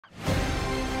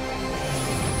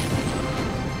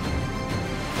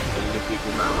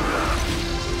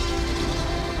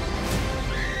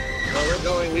Where we're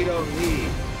going, we don't need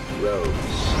roads.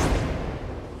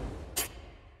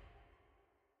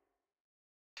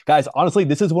 Guys, honestly,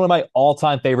 this is one of my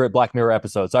all-time favorite Black Mirror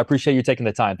episodes. So I appreciate you taking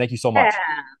the time. Thank you so Yeah, much.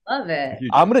 love it.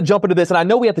 I'm going to jump into this, and I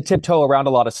know we have to tiptoe around a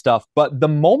lot of stuff, but the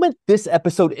moment this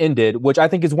episode ended, which I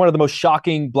think is one of the most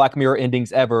shocking Black Mirror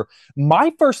endings ever,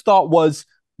 my first thought was,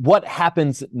 what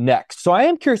happens next? So I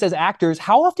am curious, as actors,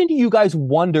 how often do you guys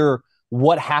wonder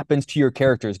what happens to your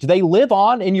characters? Do they live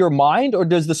on in your mind, or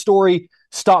does the story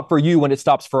stop for you when it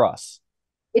stops for us?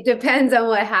 It depends on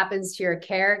what happens to your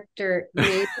character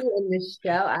maybe in the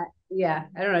show. I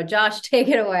don't know. Josh, take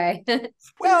it away.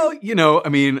 Well, I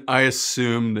mean, I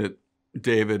assume that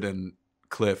David and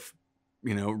Cliff,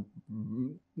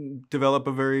 develop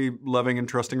a very loving and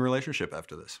trusting relationship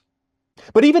after this.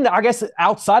 But even, I guess,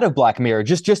 outside of Black Mirror,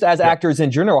 just as actors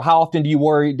in general, how often do you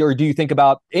worry or do you think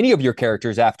about any of your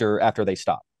characters after they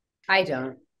stop? I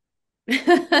don't.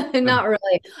 Not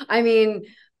really. I mean,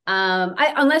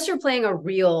 unless you're playing a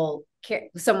real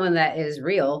someone that is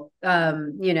real,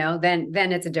 then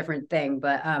it's a different thing.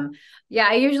 But yeah,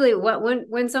 I usually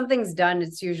when something's done,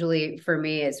 it's usually for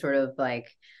me, it's sort of like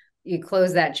you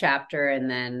close that chapter and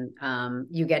then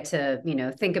you get to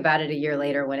think about it a year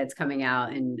later when it's coming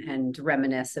out and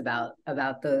reminisce about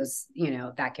those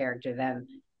that character then.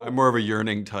 I'm more of a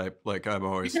yearning type. Like, I'm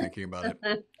always thinking about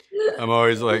it. I'm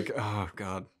always like, oh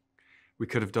God, we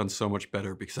could have done so much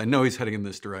better because I know he's heading in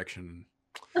this direction.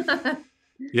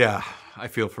 Yeah, I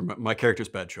feel for my character's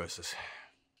bad choices.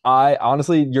 I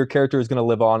honestly, your character is going to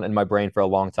live on in my brain for a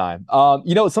long time.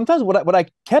 Sometimes what I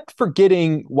kept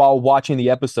forgetting while watching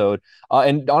the episode,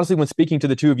 and honestly, when speaking to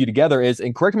the two of you together is,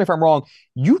 and correct me if I'm wrong,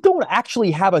 you don't actually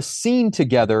have a scene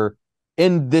together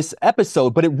in this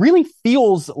episode, but it really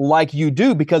feels like you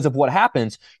do because of what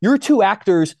happens. You're two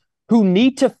actors who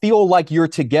need to feel like you're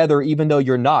together, even though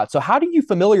you're not. So how do you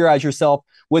familiarize yourself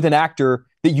with an actor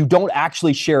that you don't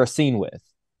actually share a scene with?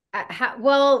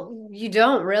 Well, you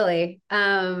don't really,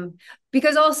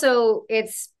 because also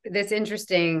it's this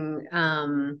interesting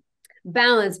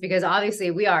balance, because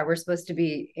obviously we're supposed to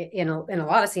be in a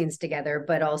lot of scenes together,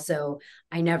 but also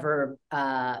I never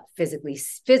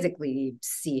physically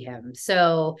see him.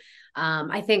 So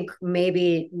I think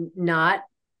maybe not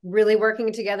really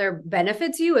working together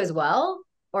benefits you as well,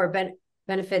 or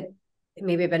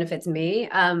maybe it benefits me.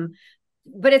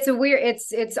 But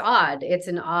it's it's odd. It's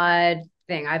an odd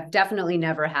thing. I've definitely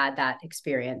never had that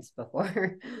experience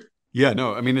before. Yeah,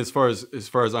 no, I mean, as far as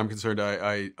I'm concerned,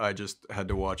 I just had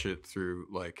to watch it through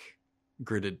like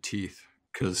gritted teeth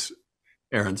because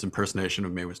Aaron's impersonation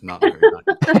of me was not very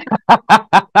nice.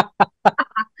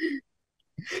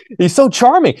 He's so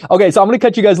charming. Okay, so I'm going to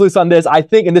cut you guys loose on this. I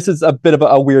think, and this is a bit of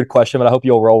a weird question, but I hope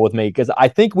you'll roll with me because I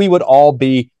think we would all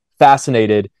be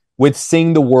fascinated with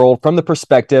seeing the world from the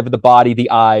perspective, the body, the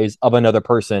eyes of another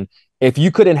person. If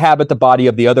you could inhabit the body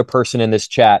of the other person in this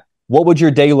chat, what would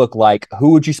your day look like? Who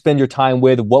would you spend your time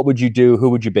with? What would you do? Who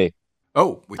would you be?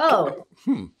 What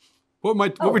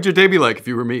would your day be like if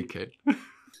you were me, Kate?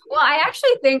 Well, I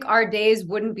actually think our days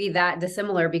wouldn't be that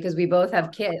dissimilar because we both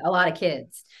have a lot of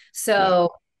kids. So,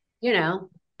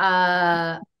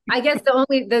 I guess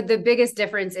the biggest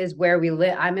difference is where we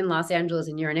live. I'm in Los Angeles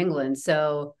and you're in England.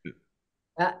 So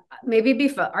maybe be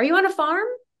fun. Are you on a farm?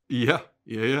 Yeah.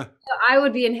 So I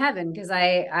would be in heaven because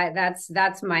I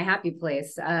that's my happy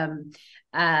place.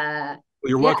 Well,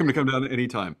 you're welcome to come down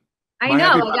anytime. I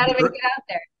know. I gotta get out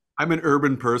there. I'm an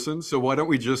urban person, so why don't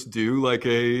we just do like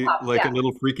a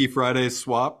little Freaky Friday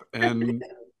swap, and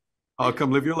I'll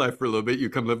come live your life for a little bit. You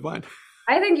come live mine.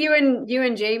 I think you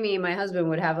and Jamie, my husband,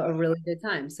 would have a really good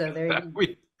time. So there you go.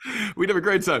 We'd have a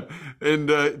great time, and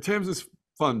Tams is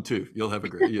fun too. You'll have a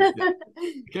great.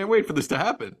 Can't wait for this to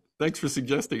happen. Thanks for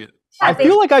suggesting it. I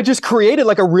feel like I just created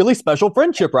like a really special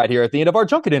friendship right here at the end of our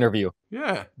junket interview.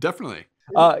 Yeah, definitely.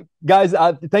 Guys,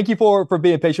 thank you for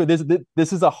being patient with this.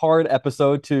 This is a hard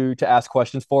episode to ask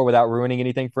questions for without ruining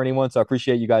anything for anyone. So I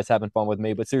appreciate you guys having fun with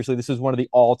me. But seriously, this is one of the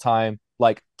all-time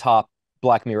like top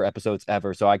Black Mirror episodes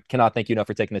ever. So I cannot thank you enough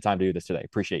for taking the time to do this today.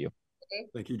 Appreciate you.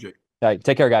 Thank you, Jake. All right,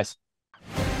 take care, guys.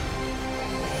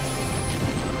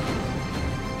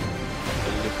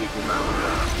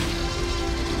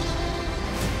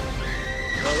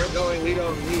 Where we're going, we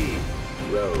don't need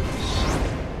roads.